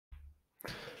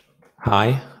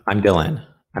Hi, I'm Dylan.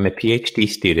 I'm a PhD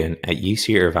student at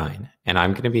UC Irvine, and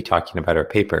I'm going to be talking about our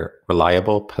paper,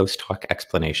 Reliable Post-Hoc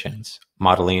Explanations,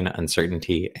 Modeling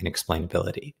Uncertainty and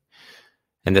Explainability.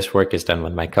 And this work is done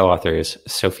with my co-authors,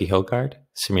 Sophie Hilgard,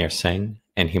 Samir Singh,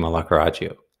 and Hima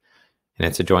Lakkaraju. And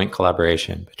it's a joint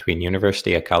collaboration between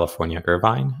University of California,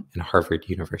 Irvine and Harvard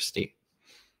University.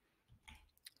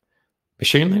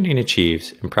 Machine learning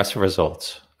achieves impressive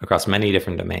results across many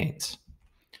different domains.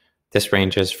 This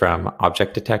ranges from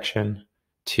object detection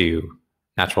to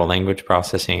natural language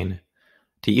processing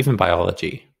to even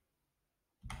biology.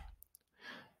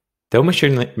 Though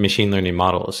machine learning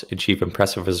models achieve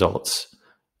impressive results,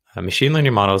 machine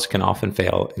learning models can often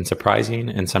fail in surprising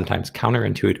and sometimes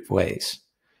counterintuitive ways.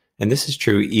 And this is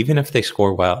true even if they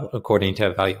score well according to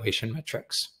evaluation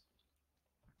metrics.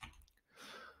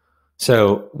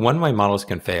 So one way models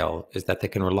can fail is that they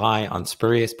can rely on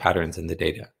spurious patterns in the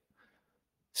data.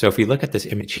 So if we look at this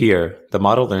image here, the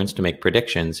model learns to make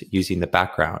predictions using the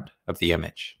background of the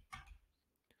image.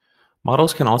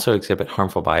 Models can also exhibit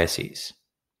harmful biases.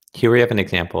 Here we have an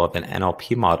example of an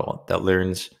NLP model that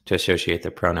learns to associate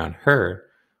the pronoun her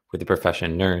with the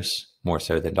profession nurse more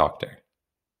so than doctor.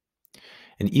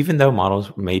 And even though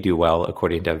models may do well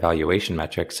according to evaluation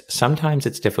metrics, sometimes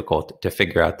it's difficult to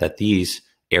figure out that these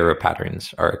error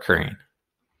patterns are occurring.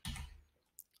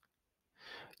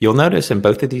 You'll notice in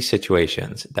both of these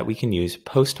situations that we can use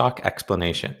post-hoc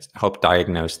explanations to help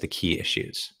diagnose the key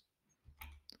issues.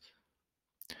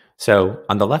 So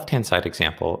on the left-hand side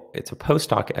example, it's a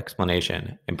post-hoc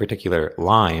explanation, in particular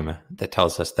LIME, that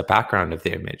tells us the background of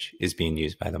the image is being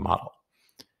used by the model.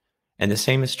 And the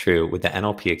same is true with the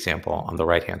NLP example on the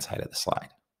right-hand side of the slide.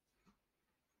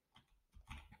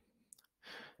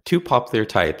 Two popular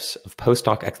types of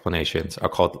post-hoc explanations are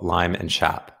called LIME and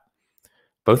KernelSHAP.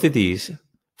 Both of these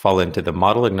fall into the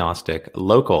model-agnostic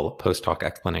local post-hoc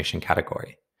explanation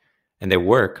category, and they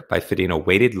work by fitting a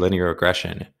weighted linear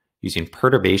regression using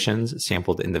perturbations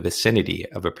sampled in the vicinity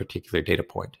of a particular data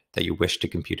point that you wish to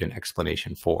compute an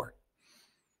explanation for.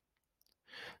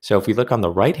 So if we look on the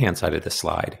right-hand side of the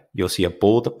slide, you'll see a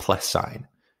bold plus sign.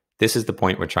 This is the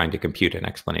point we're trying to compute an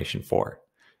explanation for.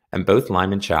 And both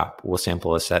LIME and KernelSHAP will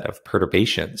sample a set of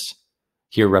perturbations,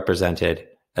 here represented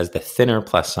as the thinner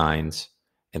plus signs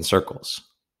and circles.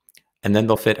 And then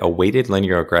they'll fit a weighted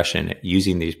linear regression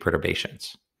using these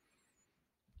perturbations.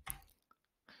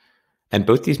 And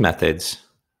both these methods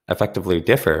effectively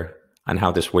differ on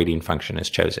how this weighting function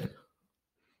is chosen.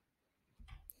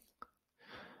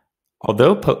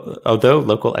 Although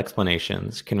local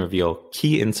explanations can reveal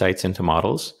key insights into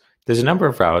models, there's a number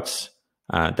of routes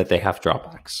that they have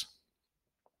drawbacks.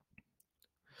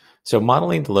 So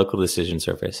modeling the local decision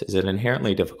surface is an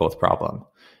inherently difficult problem,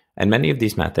 and many of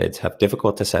these methods have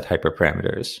difficult to set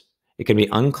hyperparameters. It can be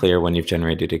unclear when you've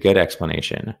generated a good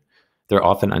explanation. They're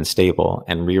often unstable,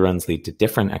 and reruns lead to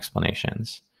different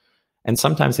explanations. And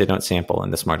sometimes they don't sample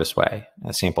in the smartest way,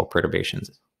 sample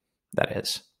perturbations, that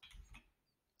is.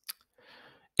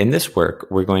 In this work,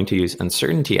 we're going to use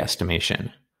uncertainty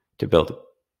estimation to build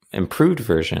improved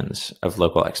versions of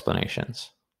local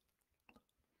explanations.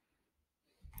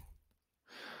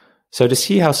 So to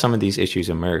see how some of these issues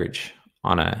emerge,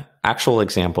 on an actual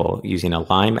example using a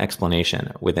LIME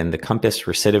explanation within the COMPASS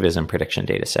recidivism prediction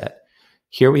dataset,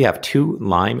 here we have two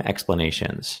LIME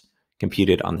explanations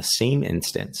computed on the same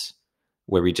instance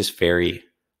where we just vary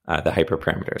the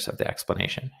hyperparameters of the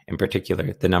explanation, in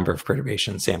particular, the number of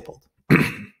perturbations sampled.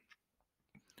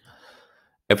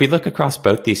 If we look across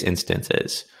both these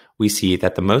instances, we see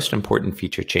that the most important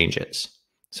feature changes.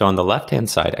 So on the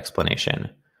left-hand side explanation,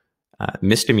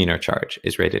 misdemeanor charge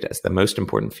is rated as the most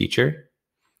important feature.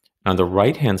 On the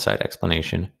right-hand side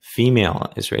explanation,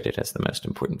 female is rated as the most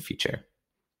important feature.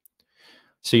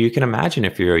 So you can imagine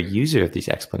if you're a user of these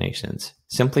explanations,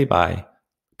 simply by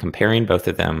comparing both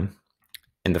of them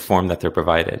in the form that they're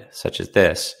provided, such as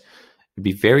this, it'd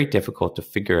be very difficult to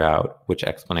figure out which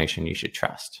explanation you should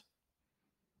trust.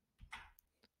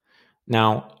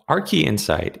 Now, our key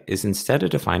insight is instead of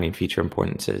defining feature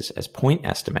importances as point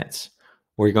estimates,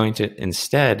 we're going to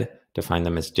instead define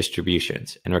them as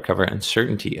distributions and recover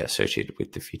uncertainty associated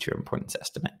with the feature importance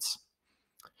estimates.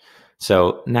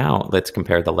 So now let's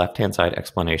compare the left-hand side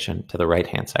explanation to the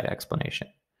right-hand side explanation.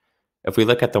 If we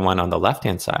look at the one on the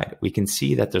left-hand side, we can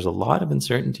see that there's a lot of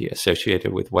uncertainty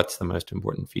associated with what's the most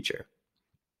important feature.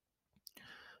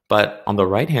 But on the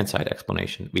right-hand side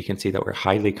explanation, we can see that we're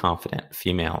highly confident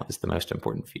female is the most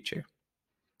important feature.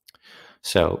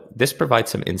 So this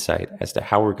provides some insight as to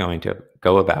how we're going to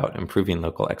go about improving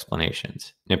local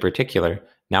explanations. In particular,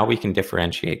 now we can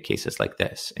differentiate cases like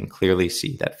this and clearly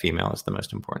see that female is the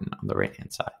most important on the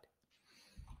right-hand side.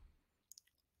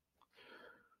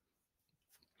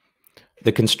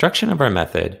 The construction of our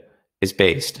method is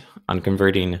based on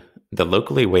converting the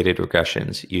locally weighted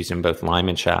regressions used in both LIME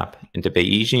and KernelSHAP into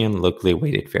Bayesian locally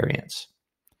weighted variants.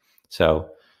 So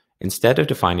instead of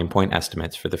defining point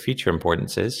estimates for the feature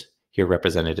importances, here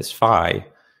represented as phi,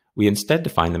 we instead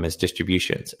define them as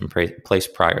distributions and place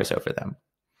priors over them.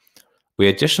 We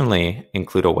additionally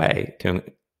include a way to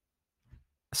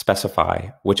specify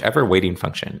whichever weighting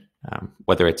function,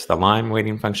 whether it's the LIME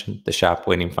weighting function, the KernelSHAP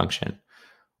weighting function,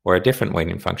 or a different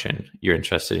weighting function you're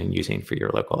interested in using for your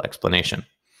local explanation.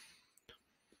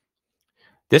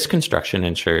 This construction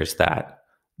ensures that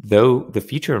though the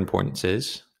feature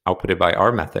importances outputted by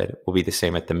our method will be the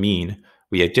same at the mean,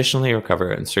 we additionally recover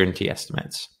uncertainty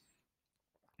estimates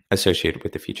associated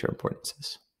with the feature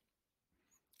importances.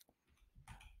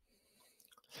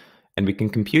 And we can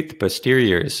compute the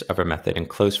posteriors of our method in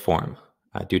closed form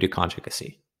due to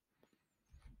conjugacy.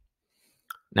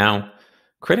 Now,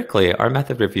 critically, our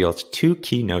method reveals two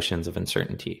key notions of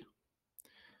uncertainty.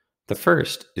 The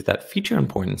first is that feature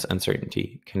importance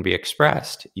uncertainty can be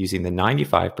expressed using the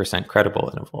 95% credible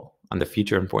interval on the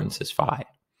feature importances phi.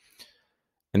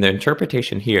 And the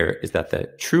interpretation here is that the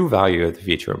true value of the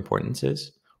feature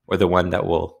importances, or the one that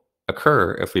will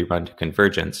occur if we run to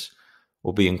convergence,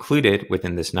 will be included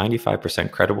within this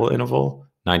 95% credible interval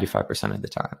 95% of the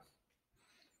time.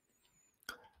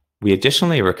 We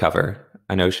additionally recover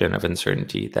a notion of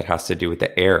uncertainty that has to do with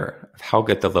the error of how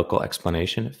good the local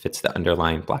explanation fits the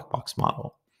underlying black box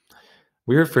model.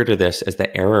 We refer to this as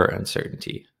the error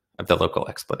uncertainty of the local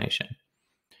explanation.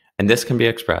 And this can be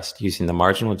expressed using the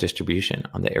marginal distribution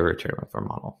on the error term of our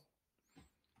model.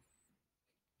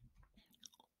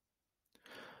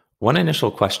 One initial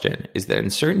question is the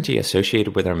uncertainty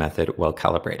associated with our method well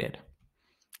calibrated.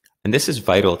 And this is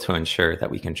vital to ensure that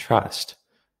we can trust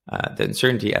the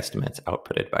uncertainty estimates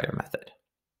outputted by our method.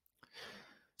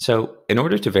 So in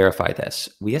order to verify this,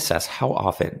 we assess how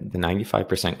often the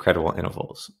 95% credible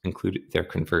intervals include their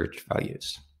converged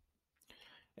values.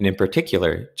 And in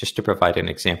particular, just to provide an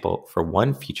example for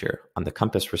one feature on the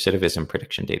COMPASS recidivism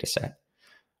prediction dataset,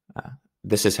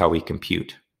 this is how we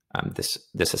compute this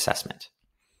assessment.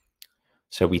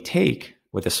 So we take,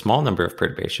 with a small number of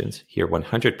perturbations, here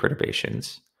 100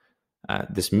 perturbations,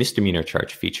 this misdemeanor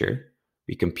charge feature,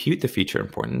 we compute the feature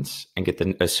importance and get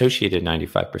the associated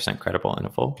 95% credible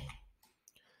interval.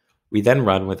 We then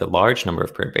run with a large number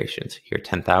of perturbations, here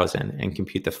 10,000, and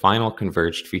compute the final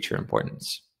converged feature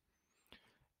importance.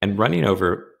 And running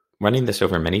this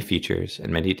over many features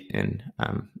and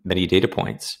many data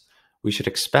points, we should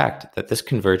expect that this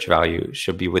converged value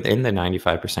should be within the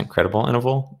 95% credible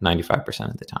interval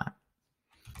 95% of the time.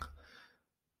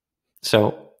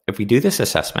 So if we do this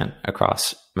assessment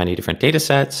across many different data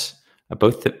sets,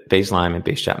 both the Bayes-LIME and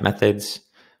Bayes-KernelSHAP methods,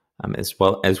 as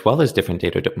well as different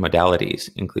data modalities,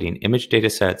 including image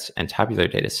datasets and tabular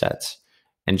datasets,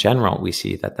 in general, we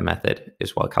see that the method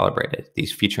is well calibrated.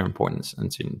 These feature importance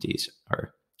uncertainties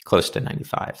are close to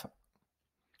 95.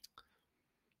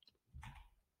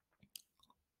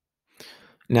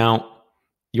 Now,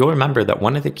 you'll remember that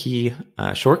one of the key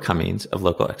shortcomings of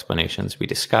local explanations we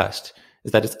discussed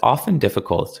is that it's often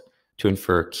difficult to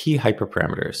infer key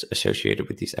hyperparameters associated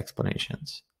with these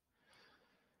explanations.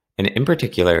 And in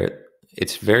particular,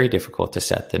 it's very difficult to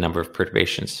set the number of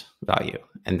perturbations value,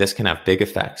 and this can have big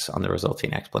effects on the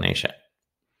resulting explanation.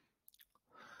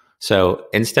 So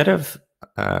instead of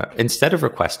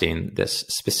requesting this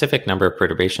specific number of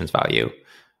perturbations value,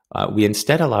 we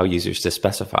instead allow users to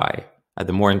specify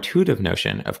the more intuitive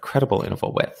notion of credible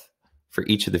interval width for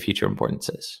each of the feature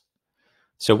importances.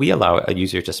 So we allow a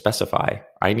user to specify,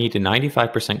 I need a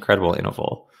 95% credible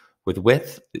interval with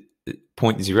width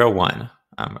 0.01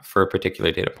 for a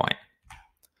particular data point.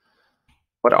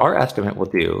 What our estimate will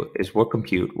do is we'll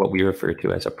compute what we refer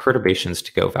to as a perturbations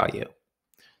to go value.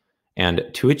 And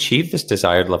to achieve this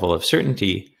desired level of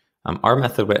certainty, our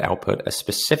method would output a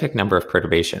specific number of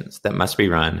perturbations that must be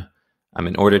run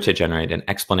in order to generate an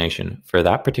explanation for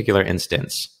that particular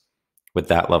instance with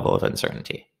that level of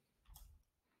uncertainty.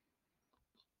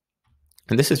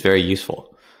 And this is very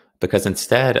useful because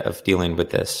instead of dealing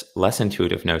with this less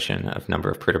intuitive notion of number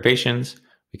of perturbations,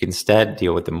 we can instead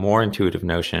deal with the more intuitive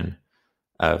notion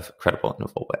of credible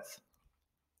interval width.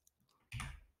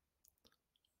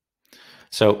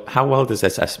 So how well does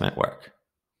this estimate work?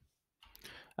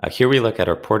 Here we look at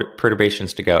our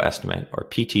perturbations to go estimate, or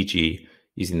PTG,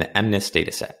 using the MNIST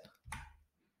dataset.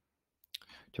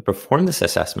 To perform this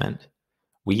assessment,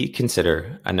 we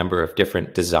consider a number of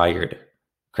different desired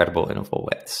credible interval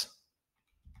widths.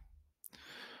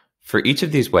 For each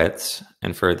of these widths,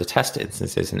 and for the test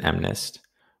instances in MNIST,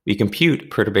 we compute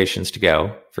perturbations to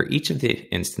go for each of the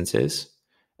instances,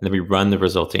 and then we run the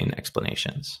resulting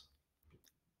explanations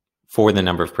for the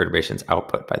number of perturbations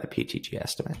output by the PTG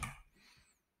estimate.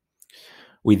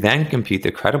 We then compute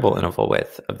the credible interval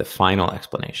width of the final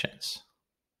explanations.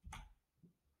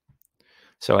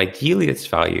 So ideally, its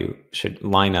value should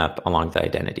line up along the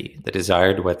identity. The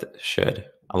desired width should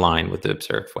align with the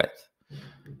observed width.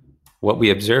 What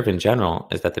we observe in general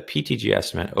is that the PTG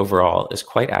estimate overall is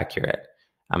quite accurate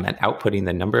at outputting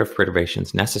the number of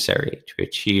perturbations necessary to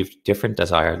achieve different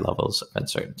desired levels of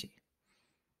uncertainty.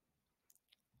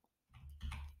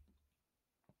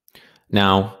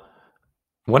 Now,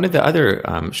 one of the other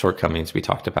shortcomings we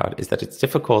talked about is that it's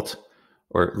difficult,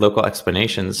 or local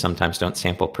explanations sometimes don't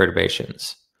sample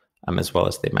perturbations as well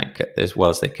as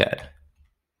they could.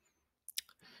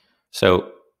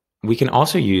 So we can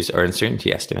also use our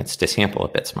uncertainty estimates to sample a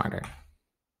bit smarter.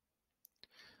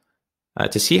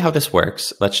 To see how this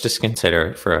works, let's just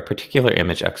consider for a particular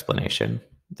image explanation,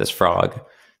 this frog,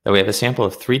 that we have a sample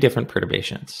of 3 different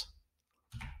perturbations.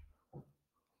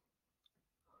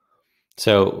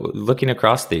 So looking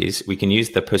across these, we can use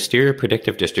the posterior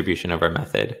predictive distribution of our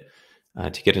method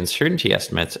to get uncertainty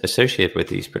estimates associated with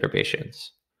these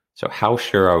perturbations. So how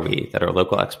sure are we that our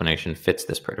local explanation fits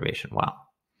this perturbation well?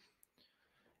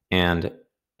 And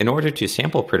in order to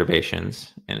sample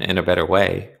perturbations in a better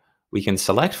way, we can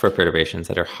select for perturbations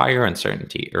that are higher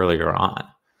uncertainty earlier on,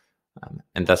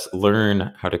 and thus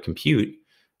learn how to compute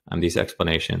these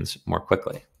explanations more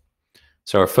quickly.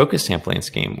 So our focus sampling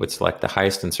scheme would select the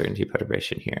highest uncertainty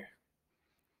perturbation here.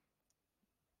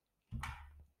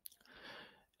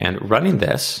 And running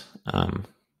this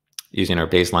using our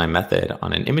baseline method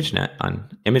on an ImageNet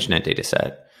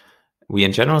dataset, we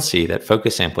in general see that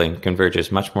focus sampling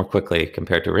converges much more quickly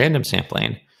compared to random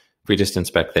sampling if we just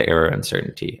inspect the error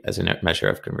uncertainty as a measure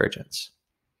of convergence.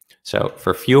 So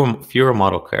for fewer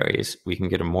model queries, we can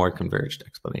get a more converged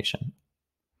explanation.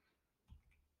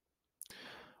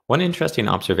 One interesting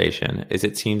observation is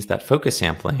it seems that focus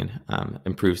sampling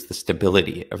improves the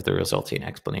stability of the resulting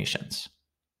explanations.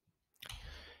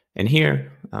 And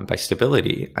here, by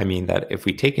stability, I mean that if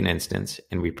we take an instance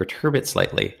and we perturb it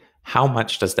slightly, how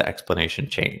much does the explanation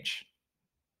change?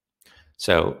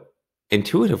 So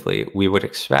intuitively, we would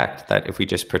expect that if we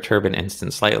just perturb an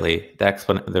instance slightly,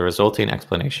 the resulting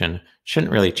explanation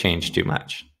shouldn't really change too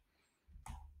much.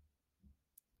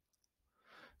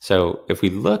 So if we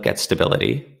look at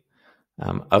stability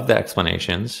of the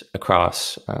explanations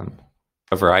across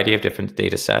a variety of different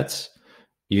data sets,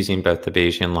 using both the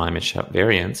Bayesian, LIME, and KernelSHAP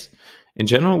variants, in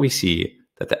general, we see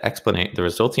that the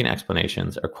resulting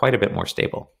explanations are quite a bit more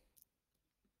stable.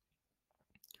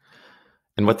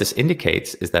 And what this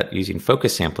indicates is that using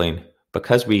focus sampling,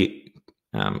 because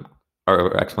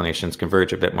our explanations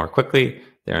converge a bit more quickly,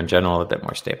 they're in general a bit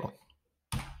more stable.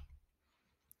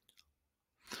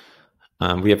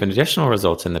 We have additional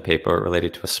results in the paper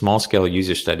related to a small-scale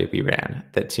user study we ran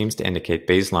that seems to indicate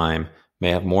Bayes LIME may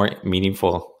have more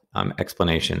meaningful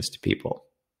explanations to people.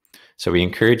 So we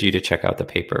encourage you to check out the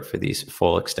paper for these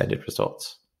full extended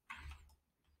results.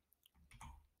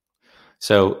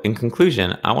 So in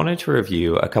conclusion, I wanted to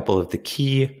review a couple of the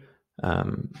key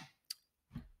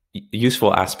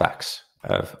useful aspects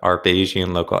of our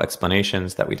Bayesian local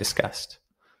explanations that we discussed.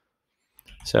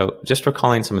 So just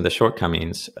recalling some of the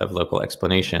shortcomings of local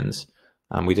explanations,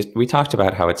 we talked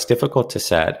about how it's difficult to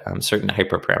set certain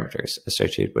hyperparameters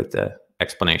associated with the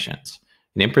explanations,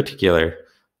 and in particular,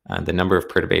 the number of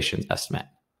perturbations estimate.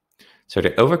 So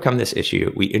to overcome this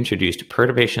issue, we introduced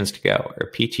perturbations to go, or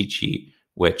PTG,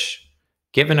 which,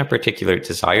 given a particular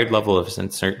desired level of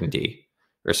uncertainty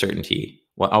or certainty,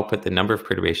 will output the number of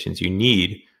perturbations you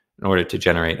need in order to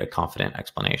generate a confident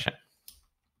explanation.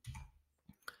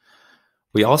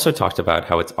 We also talked about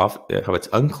how it's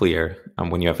unclear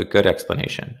when you have a good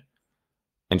explanation,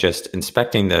 and just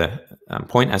inspecting the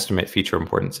point estimate feature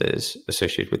importances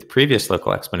associated with previous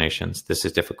local explanations, this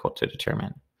is difficult to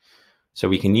determine. So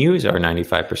we can use our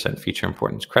 95% feature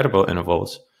importance credible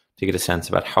intervals to get a sense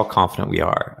about how confident we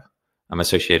are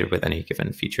associated with any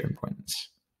given feature importance.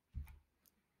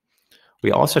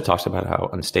 We also talked about how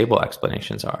unstable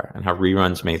explanations are and how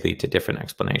reruns may lead to different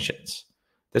explanations.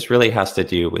 This really has to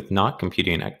do with not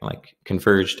computing like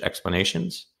converged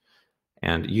explanations,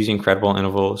 and using credible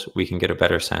intervals, we can get a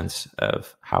better sense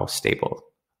of how stable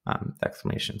the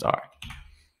explanations are.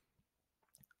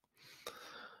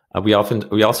 We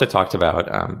also talked about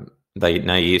the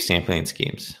naive sampling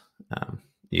schemes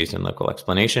used in local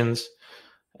explanations,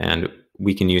 and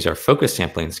we can use our focus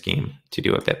sampling scheme to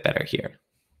do a bit better here.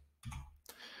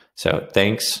 So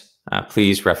thanks.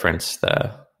 Please reference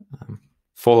the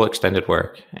full extended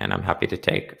work, and I'm happy to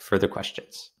take further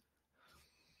questions.